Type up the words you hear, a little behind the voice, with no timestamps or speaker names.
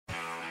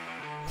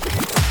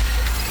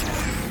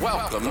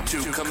Welcome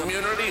to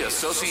Community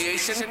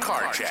Association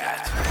Car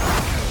Chat,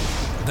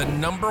 the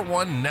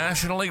 #1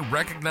 nationally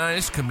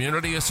recognized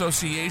community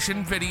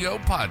association video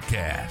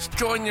podcast.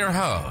 Join your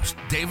host,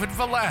 David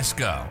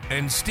Velasco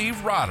and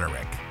Steve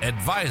Roderick,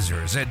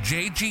 advisors at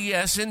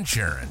JGS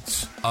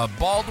Insurance, a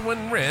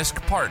Baldwin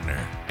Risk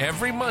partner,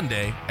 every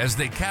Monday as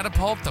they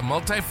catapult the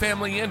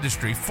multifamily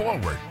industry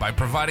forward by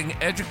providing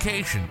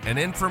education and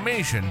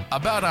information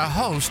about a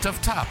host of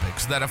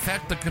topics that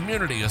affect the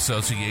community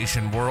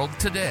association world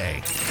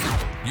today.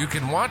 You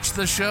can watch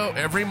the show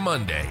every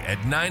Monday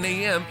at 9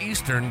 a.m.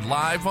 Eastern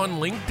live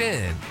on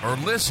LinkedIn or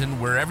listen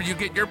wherever you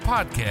get your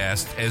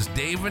podcast as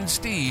Dave and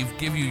Steve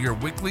give you your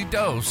weekly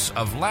dose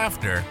of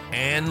laughter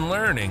and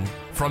learning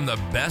from the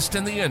best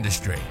in the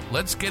industry.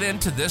 Let's get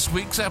into this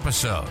week's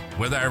episode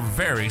with our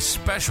very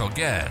special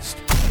guest.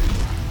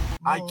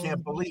 I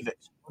can't believe it.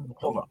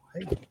 Hold on.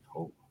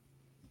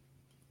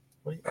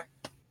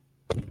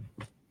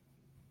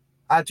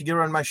 I had to get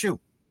around my shoe.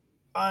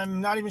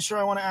 I'm not even sure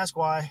I want to ask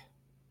why.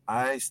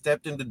 I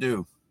stepped in the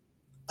dew.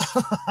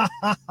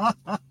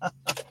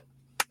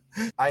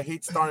 I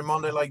hate starting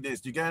Monday like this.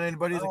 Do you got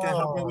anybody that can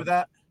help me with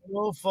that?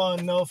 No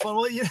fun. Well,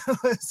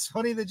 it's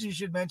funny that you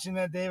should mention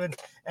that, David.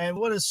 And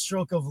what a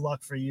stroke of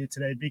luck for you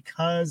today,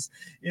 because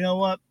you know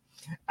what?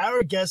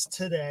 Our guest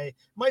today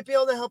might be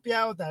able to help you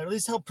out with that, or at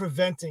least help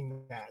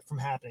preventing that from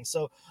happening.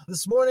 So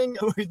this morning,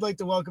 we'd like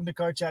to welcome to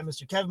Car Chat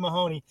Mr. Kevin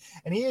Mahoney,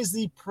 and he is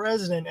the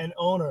president and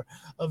owner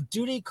of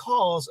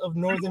DoodyCalls of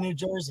Northern New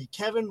Jersey.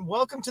 Kevin,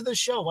 welcome to the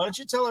show. Why don't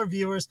you tell our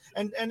viewers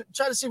and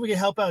try to see if we can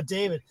help out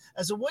David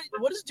as to what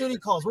is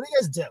DoodyCalls? What do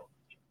you guys do?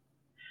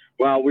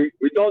 Well, we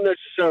don't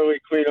necessarily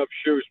clean up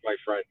shoes, my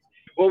friend.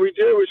 What we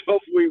do is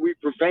hopefully we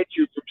prevent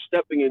you from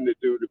stepping in the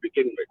dew to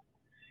begin with.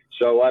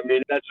 So, I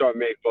mean, that's our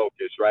main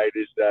focus, right,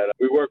 is that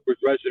we work with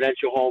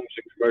residential homes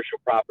and commercial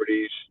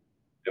properties,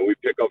 and we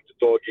pick up the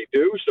doggy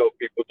dew so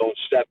people don't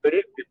step in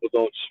it, people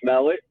don't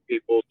smell it,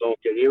 people don't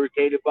get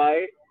irritated by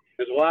it.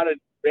 There's a lot of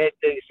bad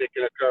things that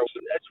can occur. So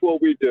that's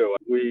what we do.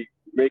 We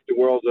make the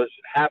world a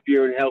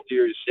happier and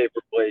healthier and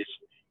safer place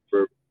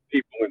for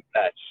people and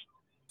pets.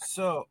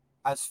 So,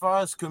 as far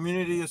as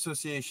community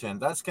association,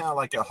 that's kind of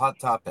like a hot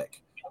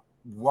topic.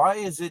 Why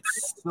is it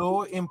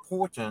so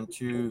important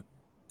to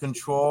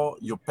control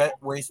your pet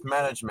waste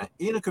management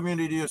in a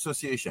community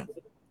association?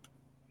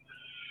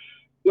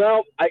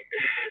 Well,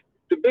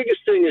 the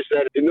biggest thing is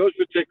that in those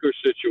particular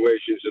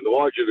situations, the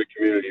larger the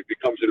community, it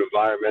becomes an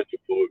environmental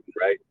pollutant,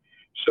 right?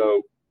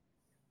 So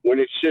when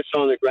it sits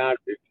on the ground,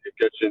 it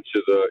gets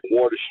into the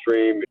water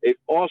stream. It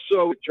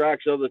also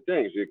attracts other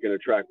things. It can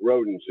attract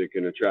rodents. It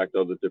can attract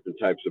other different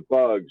types of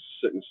bugs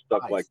and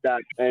stuff like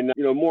that. And,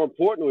 more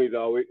importantly,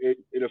 though,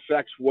 it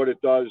affects what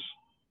it does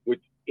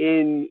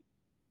within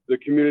the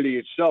community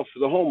itself for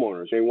the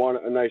homeowners. They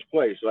want a nice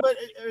place. But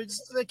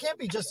it can't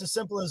be just as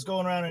simple as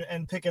going around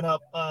and picking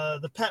up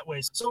the pet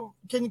waste. So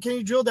can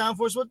you drill down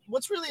for us?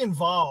 What's really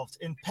involved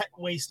in pet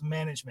waste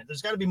management?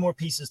 There's got to be more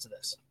pieces to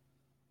this.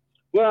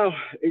 Well,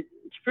 it's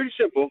pretty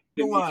simple.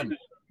 Number one,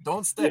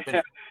 don't step in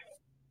it.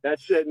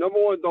 That's it. Number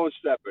one, don't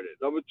step in it.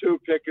 Number two,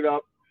 pick it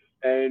up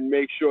and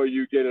make sure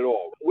you get it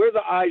all. We're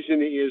the eyes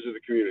and the ears of the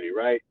community,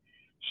 right?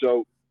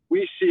 So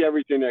we see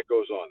everything that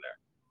goes on there,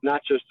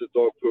 not just the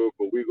dog poop,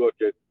 but we look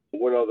at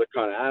what other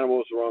kind of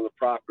animals are on the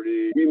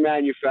property. We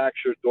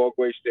manufacture dog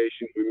waste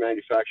stations. We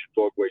manufacture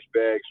dog waste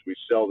bags. We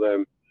sell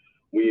them.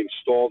 We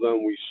install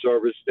them. We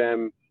service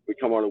them. We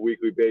come on a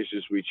weekly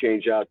basis. We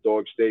change out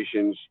dog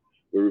stations.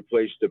 We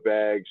replace the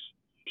bags.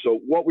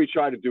 So what we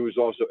try to do is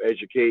also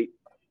educate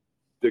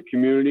the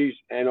communities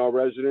and our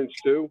residents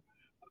too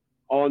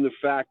on the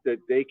fact that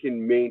they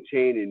can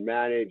maintain and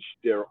manage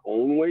their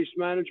own waste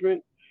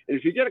management. And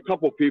if you get a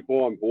couple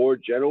people on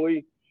board,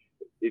 generally,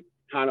 it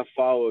kind of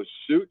follows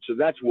suit. So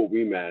that's what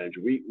we manage.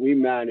 We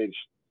manage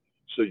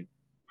so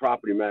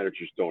property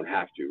managers don't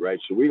have to, right?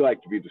 So we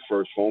like to be the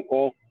first phone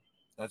call.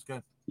 That's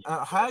good.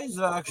 How is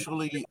that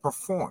actually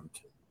performed?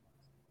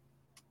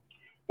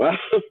 Well,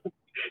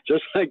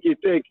 just like you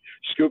think,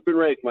 scoop and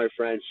rake, my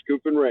friend,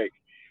 scoop and rake.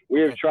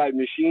 We have tried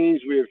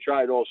machines. We have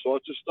tried all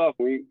sorts of stuff.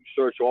 We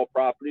search all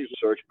properties,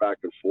 search back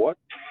and forth,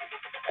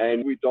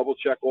 and we double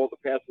check all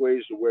the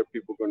pathways of where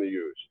people are going to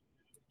use.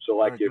 So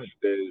like if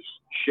there's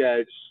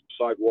sheds,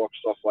 sidewalks,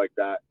 stuff like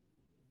that.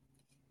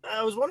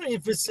 I was wondering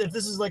if this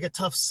is like a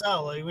tough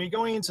sell. Like, we're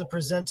going in to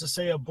present to,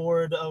 say, a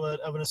board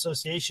of an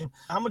association.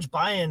 How much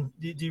buy-in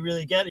do you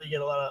really get? Do you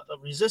get a lot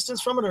of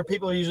resistance from it, or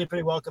people are usually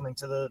pretty welcoming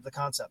to the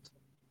concept?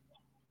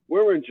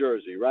 We're in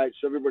Jersey, right?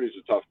 So everybody's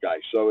a tough guy.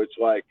 So it's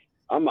like,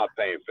 I'm not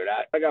paying for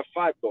that. I got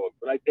 5 dogs,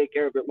 but I take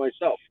care of it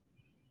myself.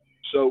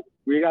 So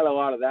we got a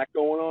lot of that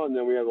going on.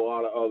 Then we have a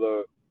lot of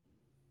other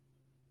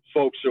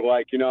folks are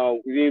like,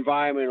 the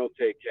environment will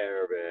take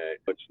care of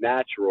it. It's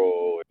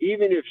natural.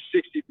 Even if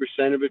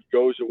 60% of it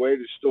goes away,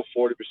 there's still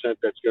 40%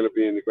 that's going to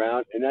be in the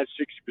ground. And that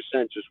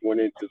 60% just went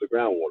into the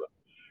groundwater.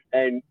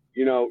 And,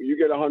 you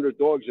get 100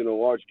 dogs in a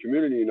large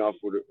community enough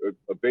with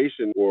a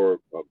basin or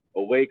a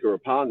lake or a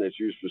pond that's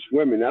used for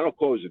swimming, that'll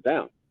close it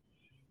down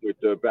with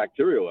the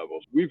bacteria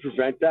levels. We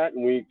prevent that,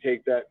 and we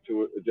take that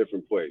to a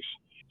different place.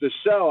 The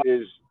sell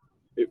is,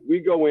 if we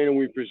go in and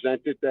we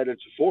present it that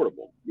it's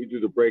affordable. We do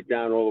the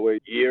breakdown all the way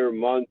year,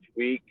 month,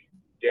 week,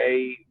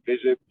 day,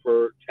 visit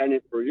per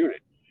tenant per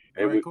unit.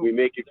 And we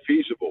make it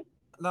feasible.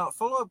 Now,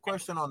 follow-up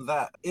question on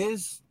that.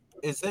 Is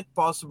it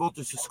possible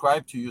to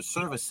subscribe to your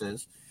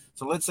services?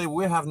 So let's say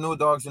we have no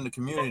dogs in the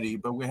community,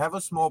 but we have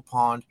a small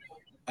pond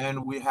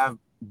and we have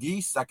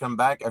geese that come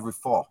back every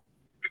fall.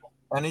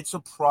 And it's a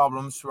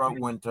problem throughout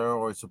winter,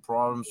 or it's a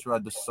problem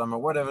throughout the summer,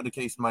 whatever the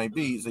case might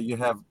be, is that you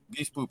have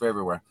geese poop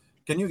everywhere.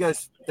 Can you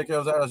guys take care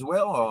of that as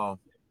well? Or?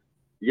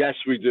 Yes,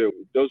 we do.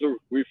 Those are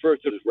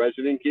referred to as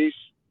resident geese.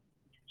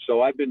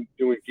 So I've been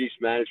doing geese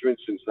management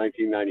since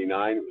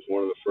 1999. It was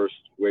one of the first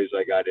ways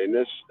I got in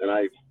this. And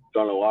I've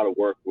done a lot of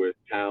work with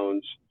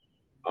towns,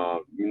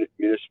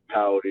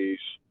 municipalities,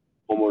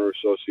 homeowner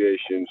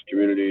associations,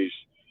 communities.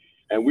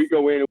 And we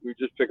go in and we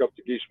just pick up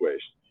the geese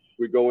waste.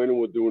 We go in and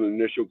we'll do an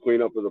initial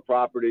cleanup of the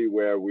property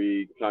where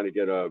we kind of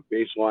get a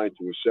baseline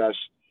to assess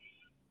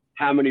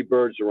how many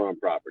birds are on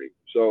property.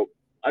 So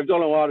I've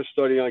done a lot of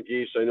study on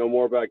geese. I know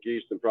more about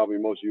geese than probably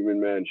most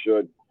human man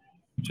should.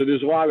 So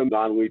there's a lot of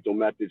non-lethal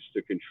methods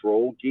to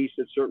control geese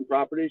at certain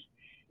properties.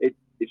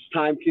 It's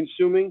time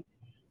consuming.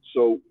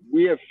 So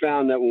we have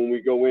found that when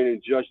we go in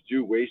and just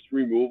do waste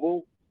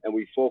removal and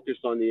we focus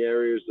on the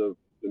areas of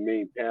the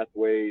main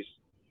pathways,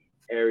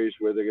 areas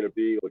where they're going to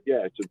be,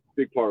 it's a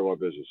big part of our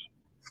business.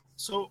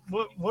 So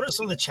what are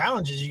some of the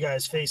challenges you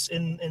guys face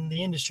in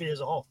the industry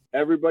as a whole?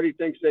 Everybody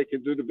thinks they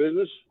can do the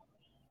business.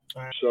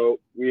 Right. So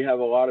we have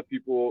a lot of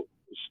people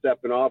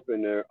stepping up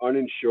and they're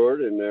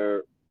uninsured and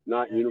they're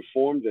not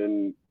uniformed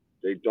and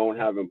they don't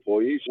have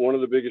employees. One of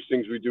the biggest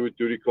things we do with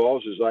DoodyCalls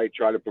is I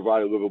try to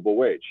provide a livable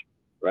wage,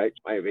 right?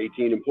 I have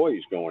 18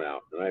 employees going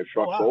out and I have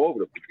trucks all over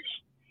the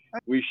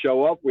place. We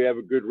show up, we have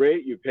a good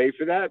rate, you pay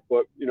for that,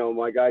 but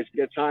my guys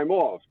get time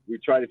off. We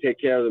try to take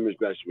care of them as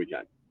best we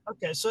can.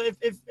 Okay, so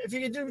if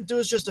you could do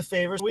us just a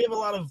favor, we have a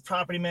lot of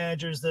property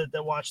managers that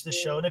watch this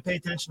show and they pay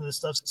attention to this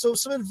stuff. So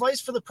some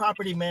advice for the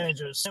property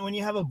managers. And when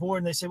you have a board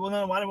and they say, well,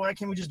 no, why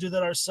can't we just do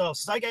that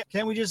ourselves?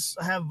 Can't we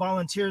just have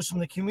volunteers from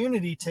the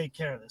community take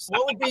care of this?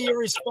 What would be your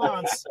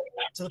response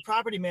to the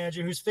property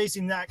manager who's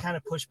facing that kind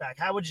of pushback?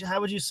 How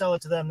would you sell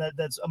it to them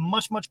that's a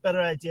much, much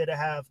better idea to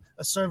have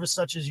a service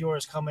such as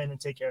yours come in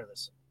and take care of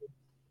this?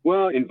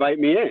 Well, invite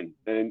me in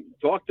and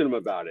talk to them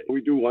about it.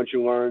 We do lunch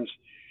and learns.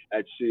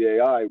 At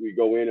CAI, we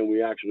go in and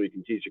we actually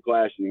can teach a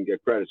class and you can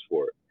get credits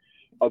for it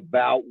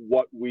about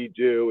what we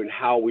do and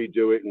how we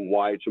do it and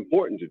why it's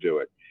important to do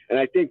it. And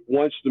I think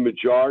once the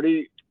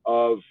majority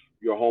of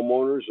your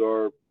homeowners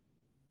are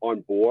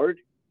on board,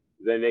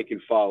 then they can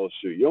follow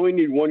suit. You only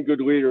need one good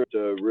leader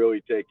to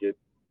really take it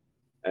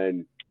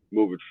and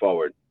move it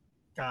forward.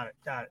 Got it.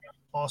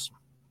 Awesome.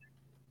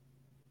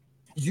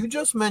 You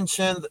just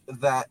mentioned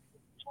that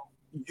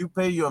you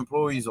pay your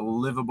employees a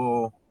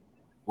livable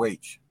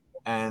wage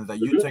and that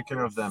you take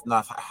care of them.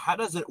 Now, how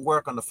does it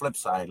work on the flip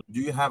side?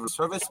 Do you have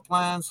service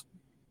plans?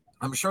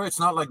 I'm sure it's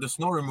not like the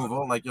snow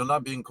removal, like you're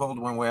not being called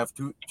when we have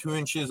two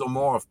inches or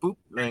more of poop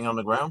laying on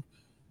the ground.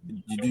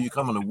 Do you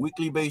come on a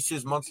weekly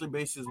basis, monthly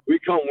basis? We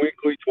come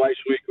weekly, twice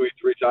weekly,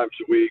 3 times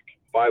a week,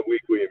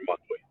 bi-weekly and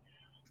monthly.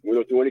 We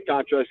don't do any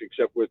contracts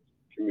except with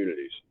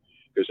communities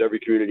because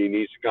every community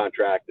needs a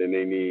contract and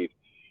they need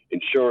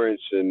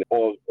insurance and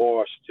all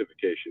our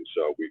certifications.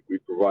 So we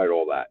provide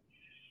all that.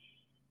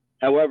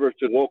 However,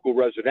 to local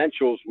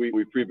residentials,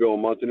 we pre-bill a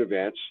month in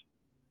advance.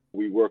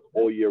 We work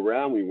all year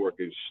round. We work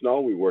in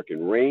snow. We work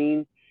in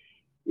rain.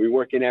 We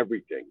work in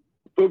everything.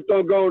 Poop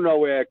don't go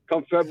nowhere.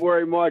 Come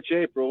February, March,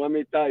 April, let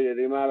me tell you,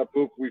 the amount of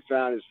poop we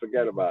found is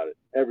forget about it.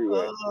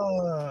 Everywhere.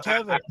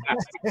 Kevin,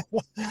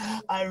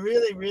 I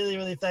really, really,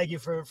 really thank you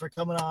for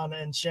coming on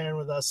and sharing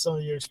with us some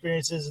of your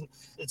experiences. And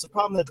it's a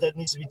problem that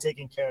needs to be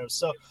taken care of.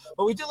 So,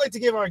 but we do like to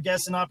give our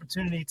guests an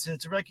opportunity to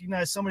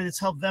recognize somebody that's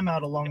helped them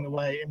out along the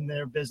way in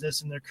their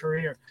business and their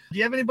career. Do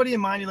you have anybody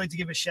in mind you'd like to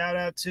give a shout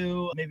out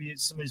to? Maybe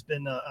somebody's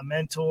been a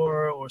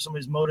mentor or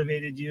somebody's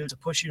motivated you to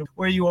push you to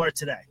where you are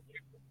today.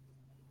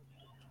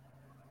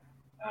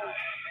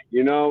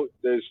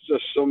 There's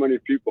just so many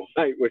people.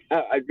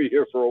 I'd be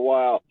here for a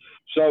while.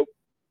 So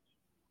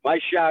my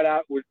shout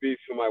out would be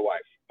for my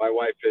wife. My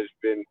wife has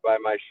been by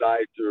my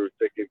side through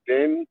thick and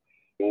thin.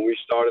 When we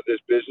started this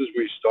business,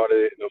 we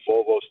started it in a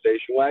Volvo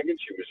station wagon.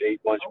 She was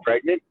 8 months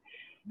pregnant,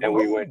 and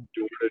we went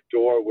door to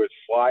door with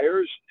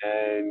flyers.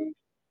 And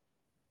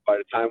by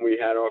the time we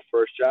had our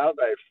first child,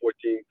 I had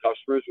 14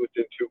 customers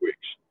within 2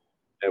 weeks.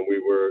 And we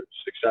were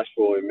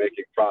successful in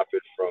making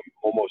profit from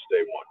almost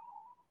day one.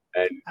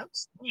 And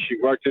she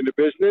worked in the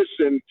business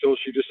until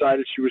she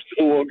decided she was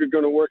no longer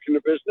going to work in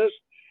the business.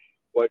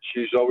 But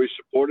she's always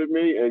supported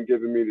me and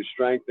given me the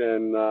strength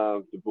and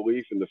the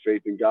belief and the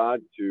faith in God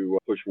to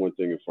push one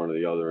thing in front of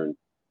the other. And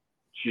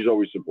she's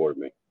always supported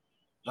me.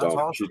 That's so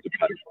awesome. She's the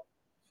best.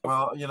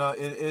 Well,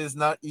 it is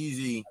not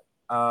easy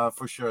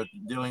for sure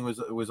dealing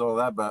with all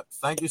that. But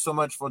thank you so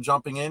much for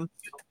jumping in.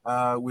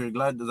 We're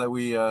glad that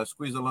we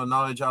squeezed a little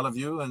knowledge out of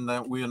you and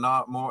that we are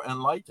now more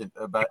enlightened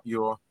about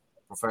your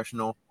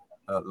professional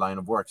line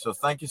of work. So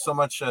thank you so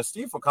much,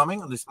 Steve, for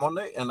coming on this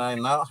Monday. And I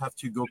now have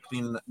to go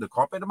clean the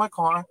carpet of my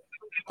car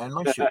and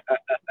my shoe.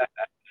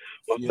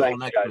 Well,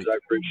 thanks, guys. Week. I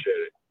appreciate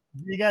it.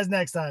 See you guys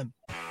next time.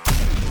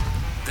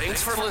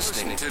 Thanks for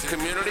listening to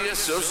Community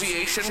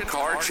Association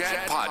Car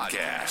Chat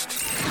Podcast,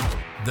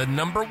 the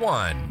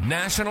 #1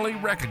 nationally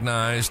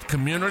recognized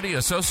Community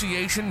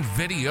Association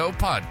video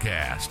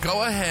podcast.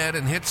 Go ahead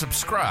and hit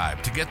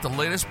subscribe to get the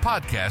latest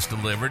podcast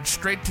delivered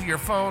straight to your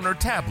phone or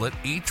tablet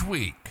each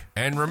week.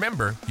 And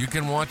remember, you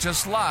can watch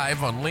us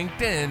live on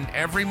LinkedIn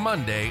every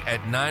Monday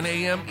at 9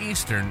 a.m.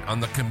 Eastern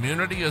on the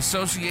Community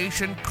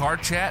Association Car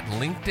Chat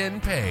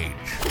LinkedIn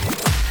page.